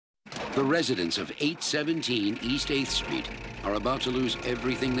The residents of 817 East 8th Street are about to lose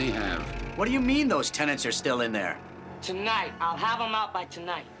everything they have. What do you mean those tenants are still in there? Tonight. I'll have them out by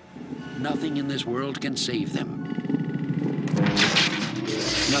tonight. Nothing in this world can save them.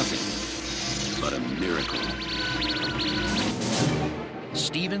 Nothing but a miracle.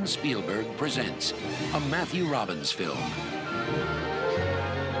 Steven Spielberg presents a Matthew Robbins film.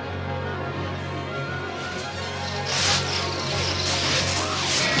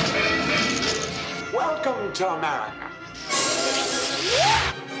 Welcome to America.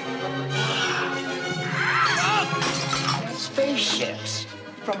 Spaceships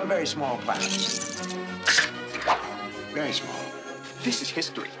from a very small planet. Very small. This is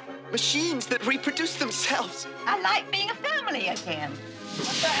history. Machines that reproduce themselves. I like being a family again. What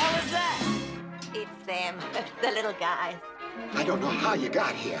the hell is that? It's them, the little guys. I don't know how you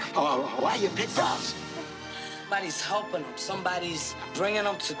got here or why you picked us. Somebody's helping them. Somebody's bringing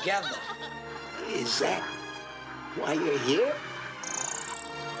them together. Is that why you're here?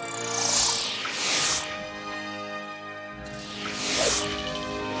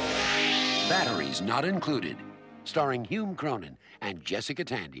 Batteries Not Included, starring Hume Cronyn and Jessica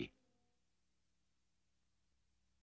Tandy.